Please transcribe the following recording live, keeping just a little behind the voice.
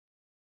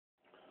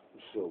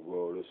So,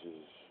 bro, this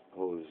is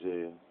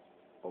Jose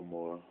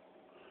Omar,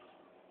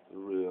 the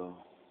real.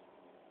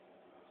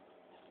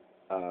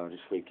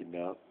 Just waking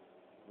up,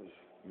 just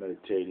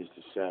meditating, it's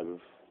the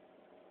Sabbath,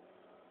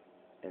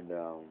 and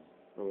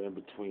we're in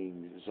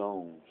between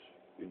zones,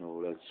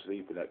 that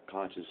sleep and that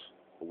conscious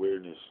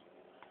awareness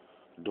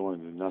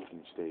during the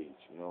nothing stage.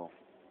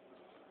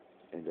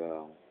 And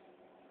I'm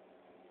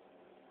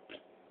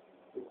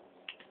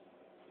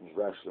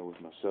wrestling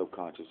with my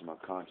subconscious and my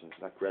conscience,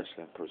 not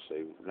wrestling per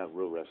se, not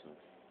real wrestling,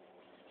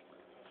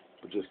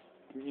 but just,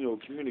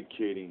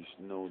 communicating,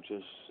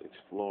 just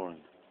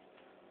exploring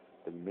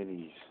the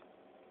minis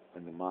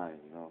in the mind.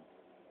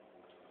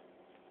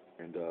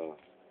 And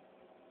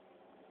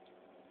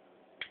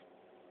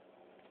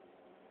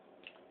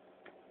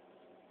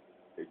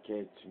it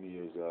came to me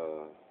as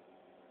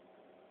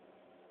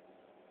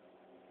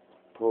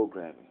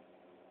programming.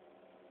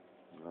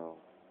 You know,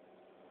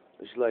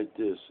 it's like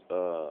this,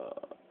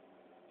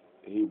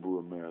 Hebrew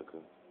America.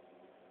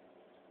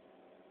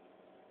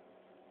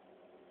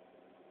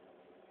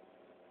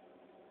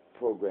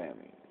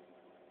 Programming.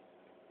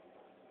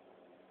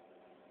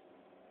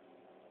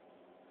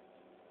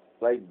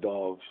 Like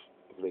dogs,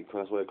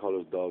 that's why they call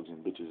us dogs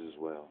and bitches as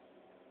well.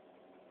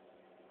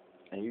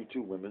 And you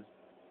too, women.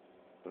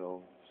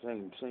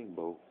 Same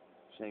boat,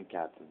 same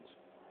captains,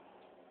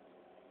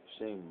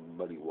 same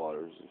muddy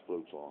waters it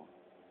floats on.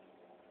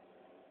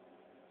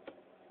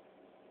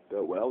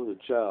 But when I was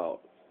a child,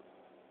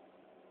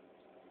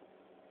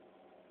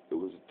 it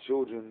was the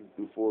children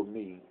before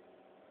me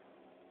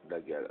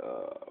that got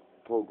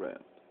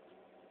programmed.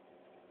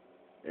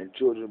 And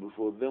children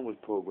before them was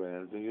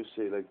programmed. Then you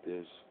say like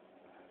this,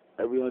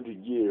 every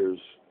 100 years,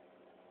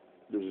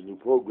 there's a new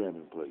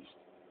programming placed,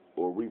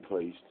 or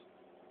replaced,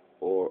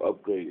 or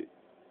upgraded.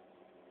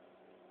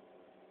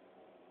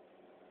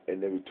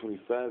 And every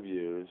 25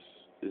 years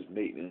is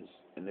maintenance,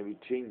 and every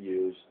 10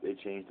 years they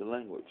change the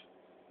language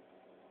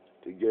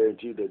to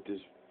guarantee that this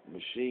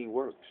machine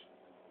works.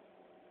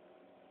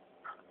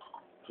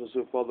 So I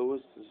said, Father,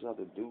 what's this have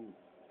to do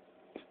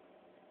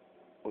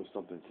with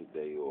something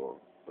today or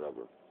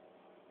whatever?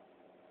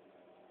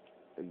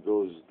 It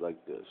goes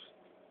like this.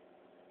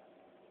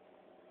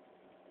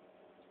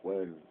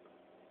 When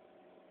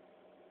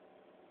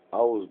I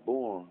was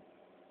born,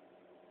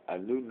 I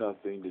knew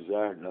nothing,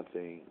 desired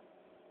nothing,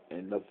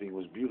 and nothing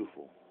was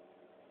beautiful.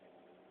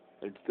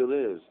 It still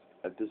is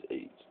at this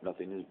age.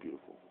 Nothing is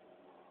beautiful.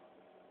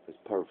 It's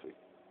perfect.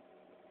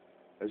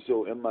 And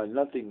so in my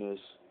nothingness,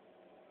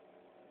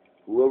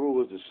 whoever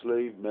was the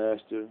slave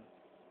master,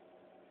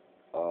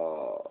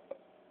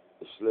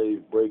 the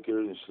slave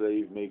breaker, the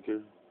slave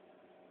maker,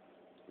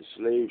 the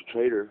slave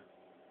trader,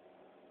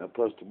 and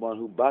plus the one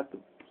who bought the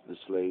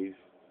slave,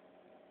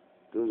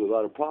 there was a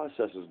lot of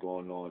processes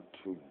going on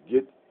to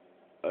get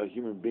a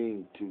human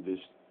being to this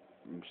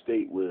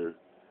state where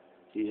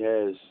he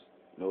has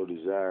no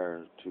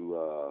desire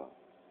to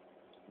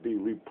be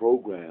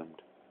reprogrammed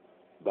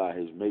by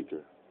his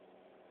maker,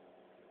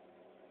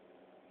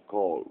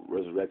 called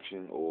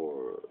resurrection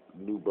or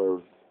new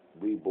birth,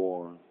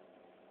 reborn,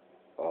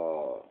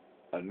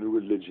 a new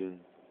religion,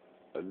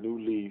 a new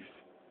leaf,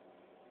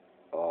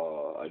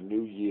 a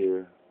new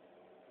year.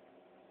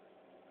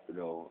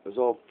 It's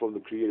all from the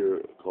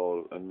Creator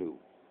called anew.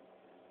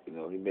 He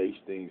makes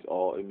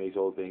all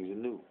things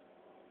anew.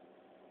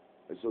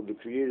 And so the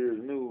Creator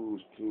knew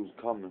who's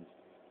coming.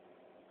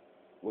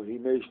 When He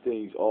makes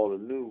things all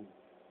anew,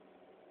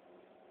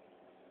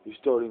 He's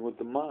starting with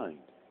the mind.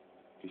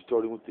 He's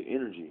starting with the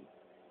energy.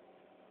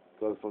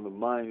 Because from the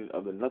mind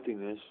of the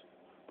nothingness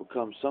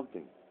becomes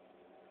something.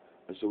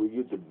 And so we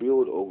get to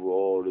build over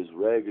all this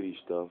raggedy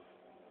stuff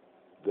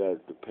that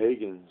the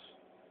pagans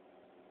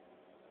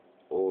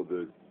or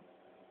the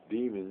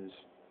demons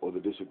or the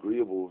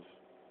disagreeables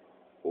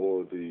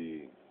or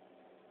the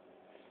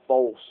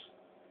false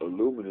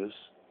illuminists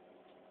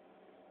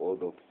or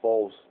the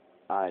false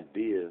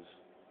ideas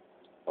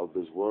of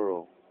this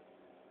world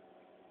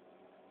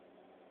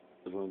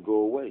is going to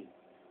go away,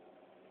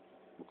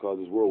 because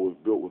this world was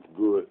built with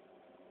good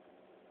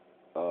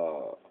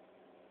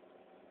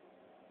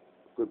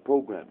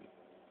programming,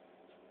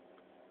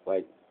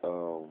 like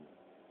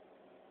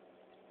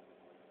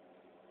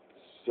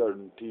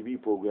certain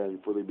TV programs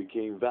before they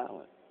became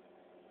violent,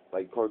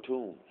 like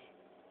cartoons,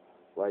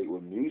 like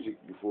with music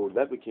before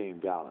that became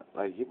violent,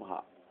 like hip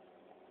hop,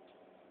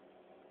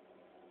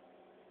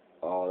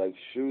 like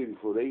shooting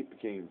before they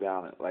became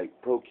violent, like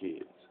Pro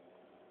Kids,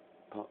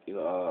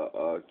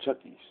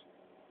 Chucky's,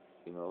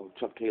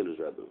 Chuck Taylor's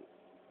rather,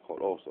 called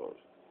All Stars.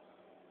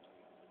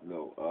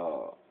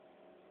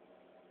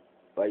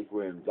 Like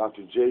when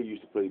Dr. J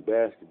used to play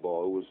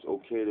basketball, it was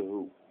okay to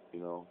hoop.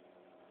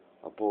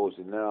 Opposed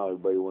to now,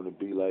 everybody want to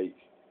be like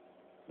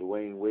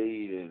Dwayne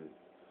Wade and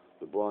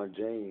LeBron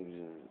James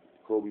and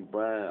Kobe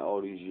Bryant,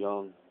 all these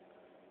young,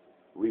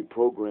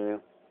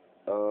 reprogrammed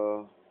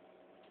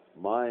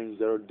minds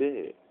that are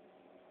dead.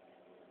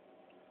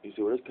 You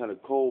say, well, that's kind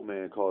of cold,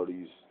 man, call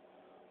these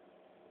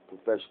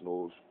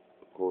professionals,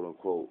 quote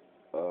unquote,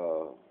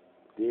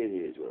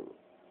 deadheads, whatever.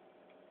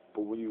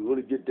 But when you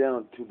really get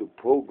down to the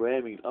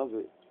programming of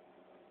it,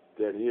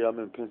 that here I'm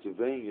in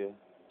Pennsylvania,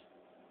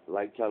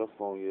 like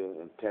California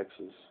and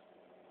Texas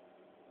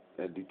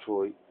and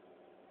Detroit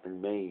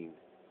and Maine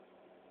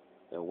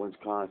and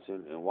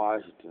Wisconsin and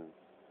Washington,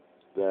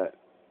 that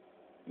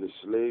the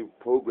slave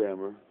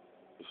programmer,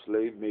 the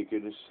slave maker,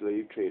 the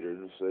slave trader,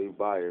 and the slave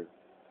buyer,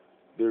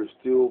 they're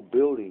still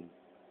building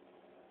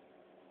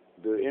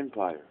their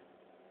empire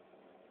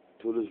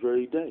to this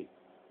very day.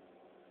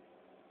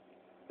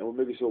 And what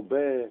makes it so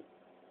bad,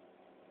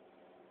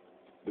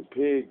 the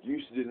pig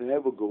used to didn't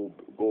have a gold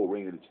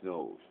ring in its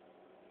nose.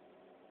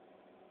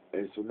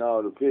 And so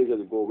now the pig has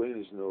a gold ring in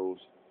its nose,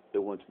 it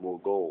wants more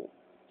gold.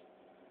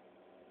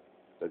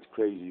 That's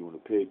crazy when a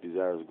pig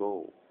desires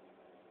gold.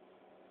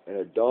 And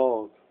a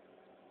dog,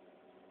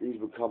 he's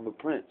become a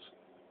prince.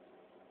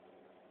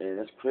 And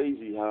that's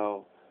crazy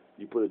how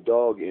you put a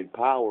dog in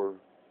power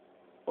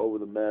over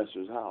the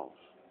master's house.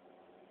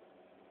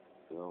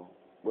 You know,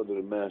 whether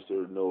the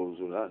master knows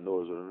it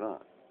or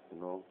not, you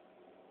know.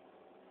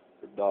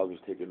 The dog is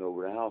taking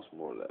over the house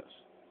more or less.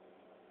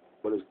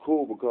 But it's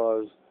cool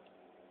because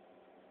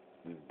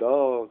the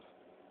dog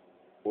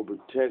will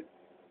protect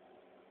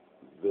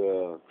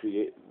the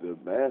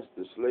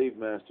slave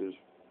master's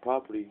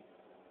property,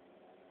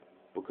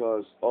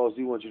 because all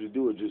he wants you to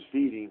do is just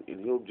feed him,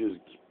 and he'll just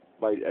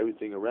bite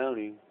everything around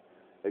him,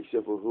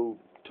 except for who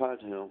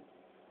taught him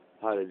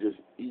how to just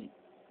eat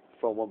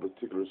from one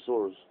particular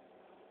source,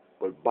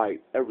 but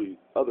bite every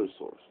other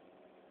source,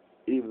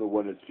 even the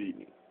one that's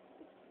feeding him.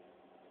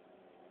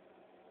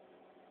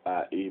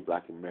 I.e.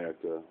 Black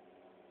America,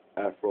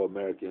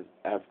 Afro-Americans,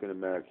 African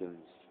Americans,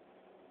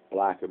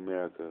 Black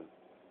America,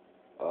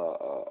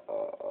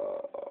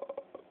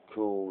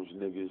 coons,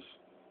 niggas,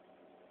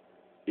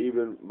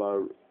 even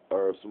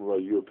some of our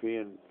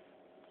European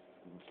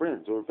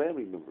friends or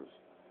family members,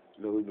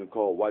 you know, who've been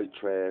called white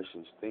trash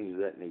and things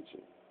of that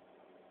nature,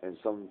 and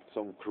some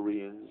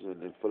Koreans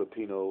and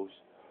Filipinos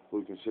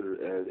who are considered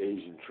as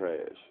Asian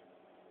trash.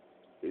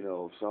 You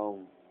know,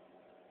 some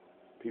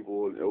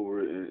people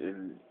over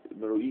in the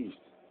Middle East,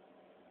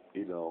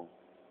 you know,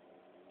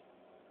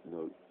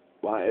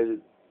 why is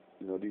it,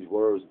 you know, these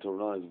words and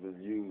terminology have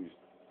been used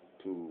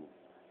to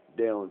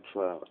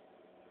downtrod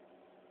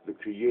the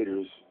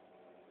Creator's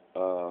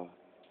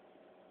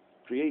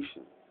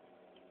creation.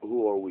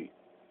 Who are we?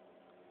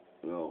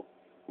 You know,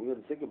 we got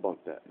to think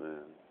about that,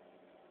 man.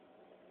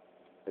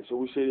 And so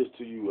we say this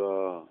to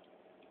you,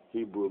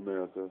 Hebrew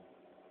America,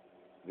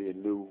 the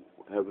new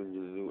heavens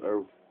and the new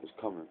earth is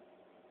coming.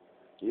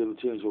 You have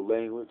to change your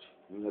language.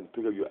 You have to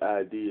pick up your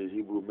ID as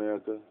Hebrew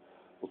America,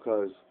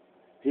 because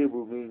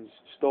Hebrew means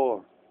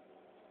star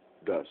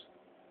dust.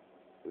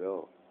 You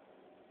know,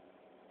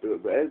 the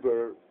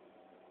adverb.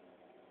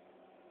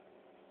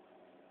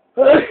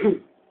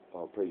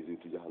 Oh, praise you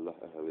to Allah.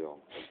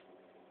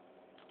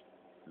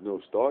 No,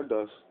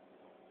 stardust.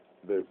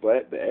 The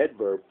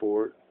adverb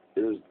for it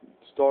is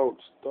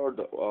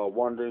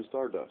wandering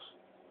stardust.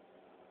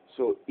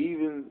 So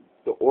even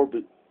the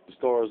orbit, the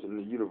stars in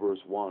the universe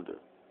wander.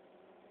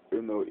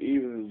 You know,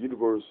 even the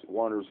universe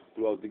wanders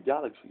throughout the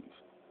galaxies.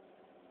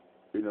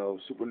 You know,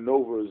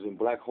 supernovas and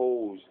black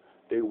holes,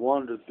 they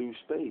wander through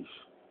space.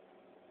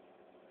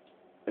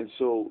 And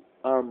so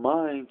our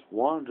minds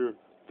wander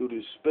through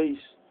this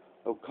space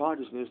of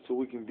consciousness so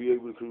we can be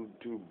able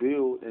to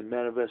build and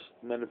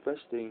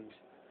manifest things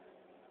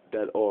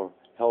that are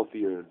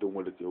healthier than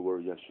what they were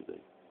yesterday,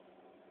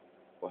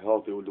 or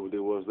healthier than what they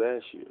was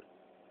last year.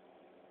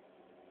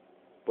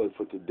 But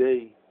for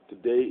today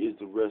is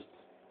the rest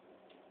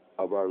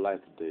of our life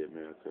today,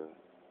 America.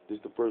 This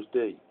is the first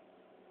day.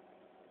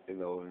 You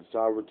know, in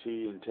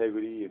sovereignty,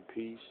 integrity, and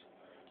peace,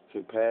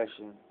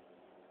 compassion,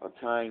 a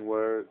kind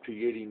word,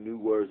 creating new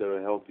words that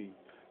are healthy,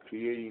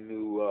 creating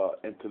new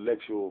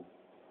intellectual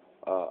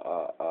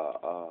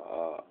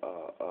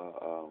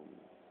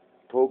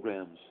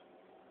programs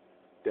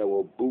that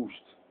will boost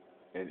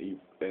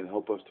and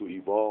help us to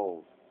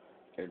evolve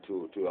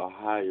into a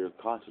higher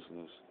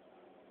consciousness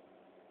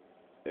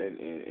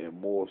and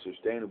more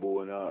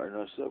sustainable in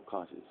our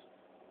subconscious.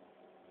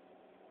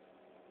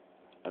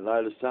 A lot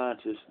of the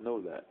scientists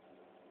know that.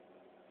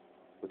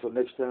 Until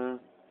next time,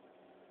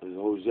 this is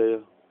Hosea,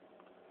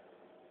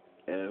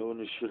 and I want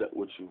to share that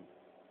with you,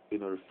 you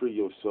know, to free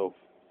yourself,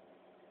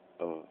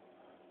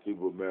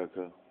 Hebrew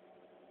America.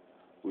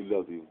 We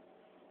love you.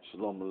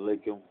 Shalom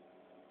Alaikum.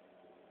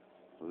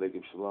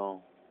 Alaikum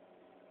Shalom.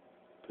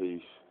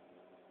 Peace.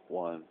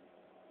 One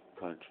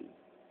country.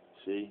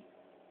 See?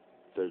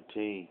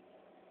 13.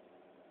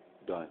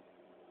 Done.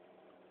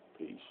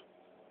 Peace.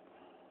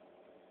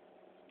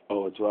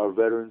 Oh, and to our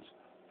veterans,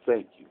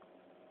 thank you.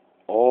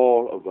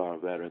 All of our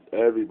veterans,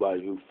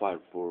 everybody who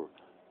fight for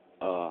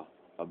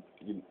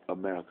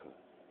America.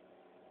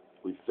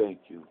 We thank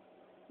you.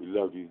 We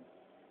love you.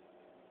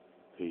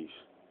 Peace.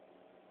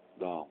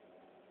 Down.